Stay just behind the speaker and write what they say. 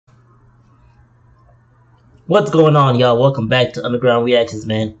What's going on, y'all? Welcome back to Underground Reactions,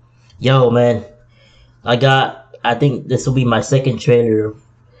 man. Yo, man, I think this will be my second trailer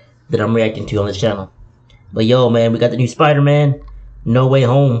that I'm reacting to on this channel. But yo, man, we got the new Spider-Man No Way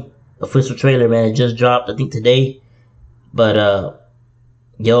Home official trailer, man. It just dropped, I think, today. But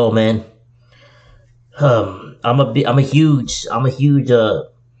yo, man, I've been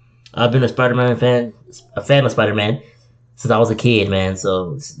a Spider-Man fan, a fan of Spider-Man since I was a kid, man.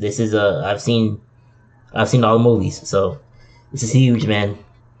 So this is I've seen all the movies, so this is huge, man.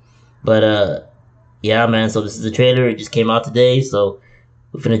 But yeah, man. So this is the trailer. It just came out today, so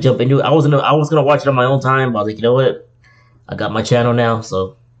we're finna jump into it. I was gonna watch it on my own time, but I was like, you know what? I got my channel now,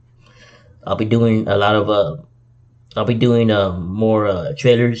 so I'll be doing a lot of more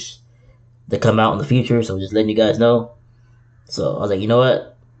trailers that come out in the future. So just letting you guys know. So I was like, you know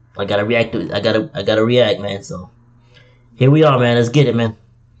what? I gotta react to it. I gotta react, man. So here we are, man. Let's get it, man.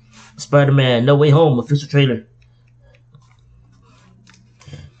 Spider-Man No Way Home official trailer.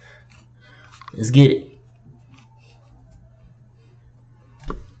 Let's get it.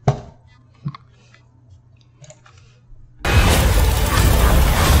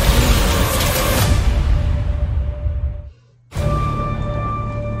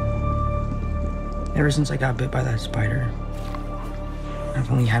 Ever since I got bit by that spider,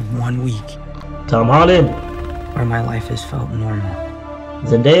 I've only had 1 week Tom Holland. where my life has felt normal.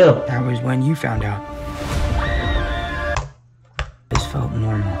 Zendaya. That was when you found out. This felt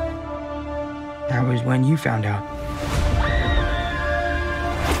normal. That was when you found out.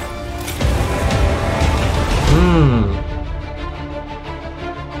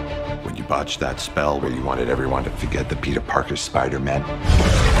 When you botched that spell where you wanted everyone to forget the Peter Parker Spider-Man,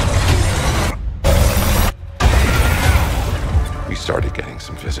 we started getting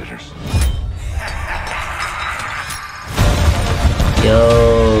some visitors.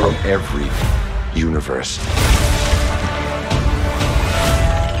 Yo. From every universe.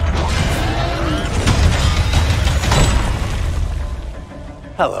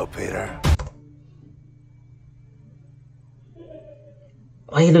 Hello, Peter.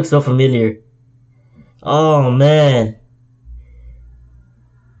 Why he looks so familiar? Oh man,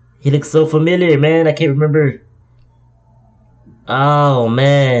 he looks so familiar, man. I can't remember. Oh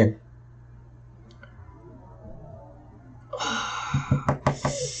man.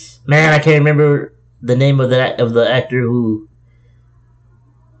 Man, I can't remember the name of the actor who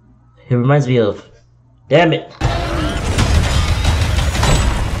he reminds me of. Damn it.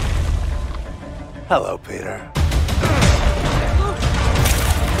 Hello, Peter.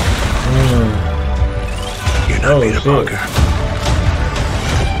 You're not Peter Parker.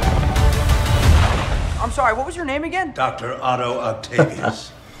 I'm sorry, what was your name again? Dr. Otto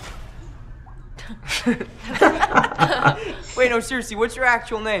Octavius. Wait, no, seriously, what's your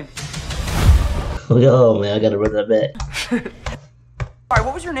actual name? Oh man, I gotta run that back. Sorry,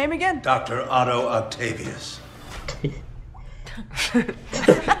 what was your name again? Dr. Otto Octavius.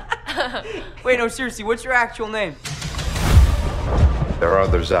 Wait, no, seriously, what's your actual name? There are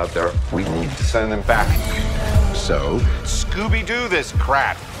others out there. We need to send them back. So, Scooby-Doo this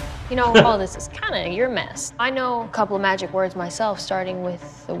crap. You know, all this is kind of your mess. I know a couple of magic words myself, starting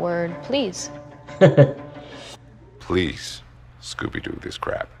with the word please. Please, Scooby-Doo this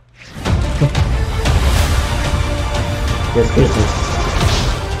crap. Yes, Christmas.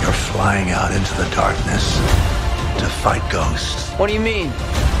 You're flying out into the darkness to fight ghosts. What do you mean?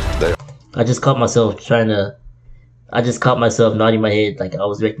 I just caught myself nodding my head like I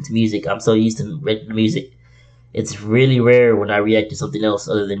was reacting to music. I'm so used to reacting to music. It's really rare when I react to something else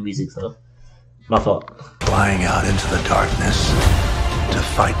other than music, so my fault. Flying out into the darkness to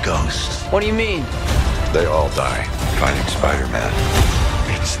fight ghosts. What do you mean? They all die fighting Spider-Man.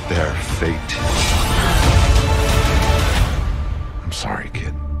 It's their fate. I'm sorry,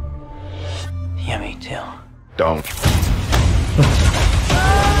 kid. Yeah, me too. Don't.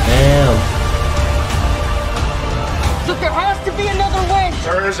 Damn. Look, there has to be another way!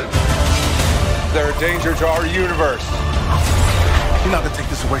 There isn't. They're a danger to our universe. You're not gonna take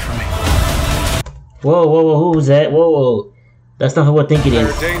this away from me. Whoa, whoa, whoa, who was that? Whoa, whoa. That's not who I think it They're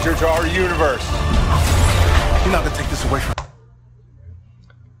is. a danger to our universe. You're not gonna take this away from me.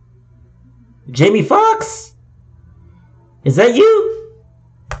 Jamie Foxx? Is that you?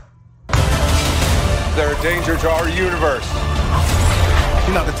 They're a danger to our universe.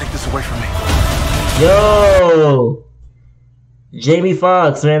 You're not gonna take this away from me. Yo! Jamie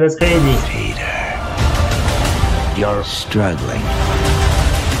Foxx, man, that's crazy. Peter, you're struggling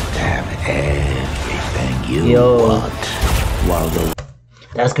to have everything you want while the...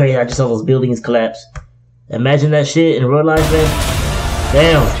 That's crazy. I just saw those buildings collapse. Imagine that shit in real life, man.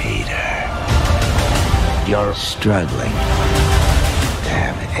 Damn. Peter, You're struggling.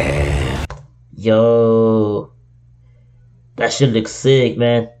 Damn it. Yo, that shit looks sick,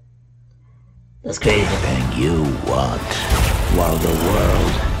 man. That's crazy. And you want, while the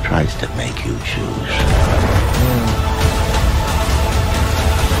world tries to make you choose.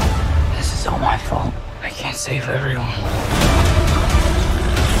 This is all my fault. I can't save everyone.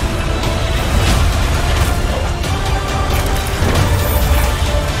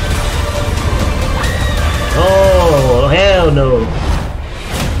 Oh, hell no.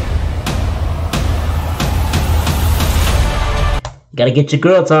 You gotta get your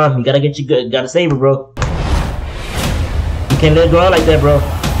girl, Tom. You gotta get your girl. You gotta save her, bro. You can't let her go out like that, bro.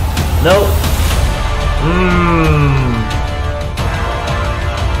 Nope.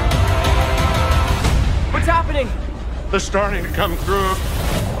 What's happening? They're starting to come through,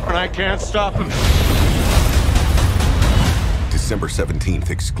 and I can't stop them. December 17th,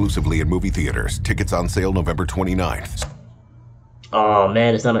 exclusively in movie theaters. Tickets on sale November 29th. Oh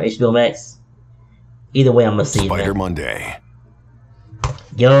man, it's not on HBO Max. Either way, I'm gonna see it, Spider man. Monday.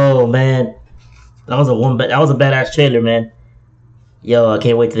 Yo, man, that was a badass trailer, man. Yo, I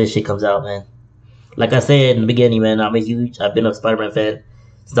can't wait till this shit comes out, man. Like I said in the beginning, man, I've been a Spider-Man fan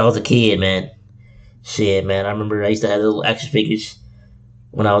since I was a kid, man. Shit, man, I remember I used to have little action figures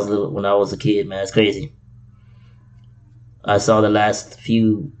when I was a kid, man. It's crazy. I saw the last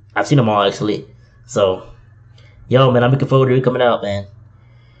few. I've seen them all actually. So, yo, man, I'm looking forward to it coming out, man.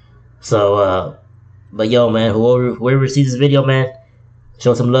 So, but yo, man, whoever sees this video, man,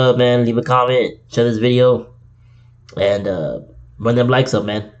 show some love, man. Leave a comment, share this video, and run them likes up,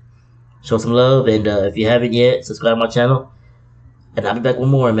 man. Show some love, and if you haven't yet, subscribe to my channel. And I'll be back with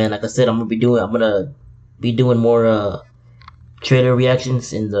more, man. Like I said, I'm gonna be doing more trailer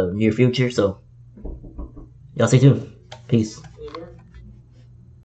reactions in the near future. So, y'all stay tuned. Peace.